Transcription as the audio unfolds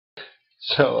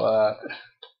So,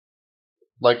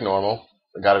 like normal,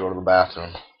 I gotta go to the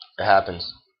bathroom. It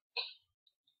happens.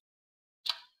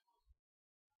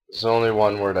 There's only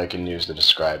one word I can use to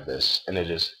describe this, and it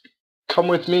is, come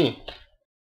with me.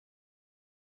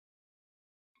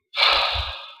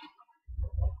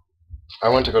 I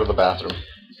went to go to the bathroom.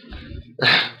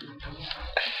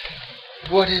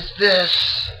 What is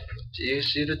this? Do you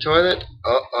see the toilet?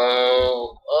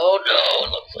 Uh-oh. Oh no,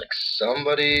 it looks like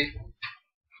somebody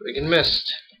friggin'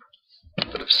 missed.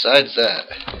 But besides that,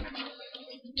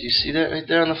 do you see that right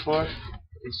there on the floor?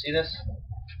 Do you see this?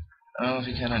 I don't know if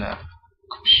you can or not.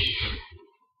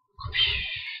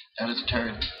 That is a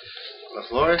turd. On the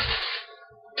floor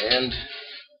and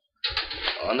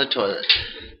on the toilet.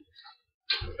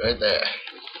 Right there.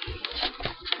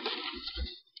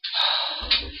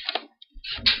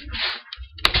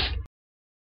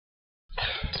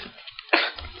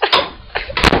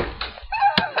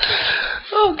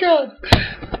 Oh god.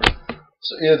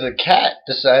 So yeah, the cat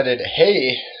decided,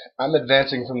 hey, I'm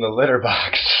advancing from the litter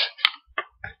box.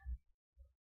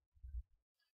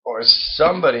 Or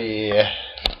somebody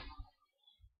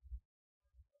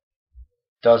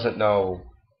doesn't know.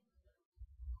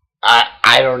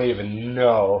 I don't even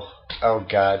know. Oh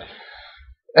god.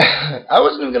 I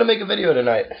wasn't even gonna make a video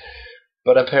tonight,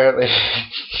 but apparently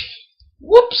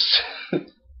whoops,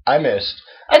 I missed.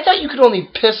 I thought you could only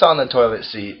piss on the toilet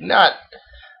seat. Not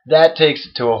that takes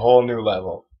it to a whole new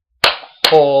level.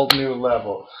 Whole new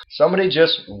level. Somebody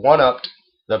just one-upped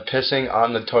the pissing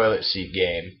on the toilet seat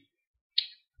game.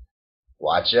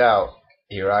 Watch out.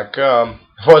 Here I come.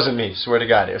 It wasn't me, swear to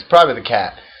God. It was probably the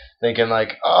cat. Thinking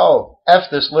like, oh, F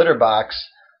this litter box.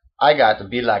 I got to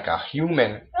be like a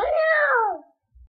human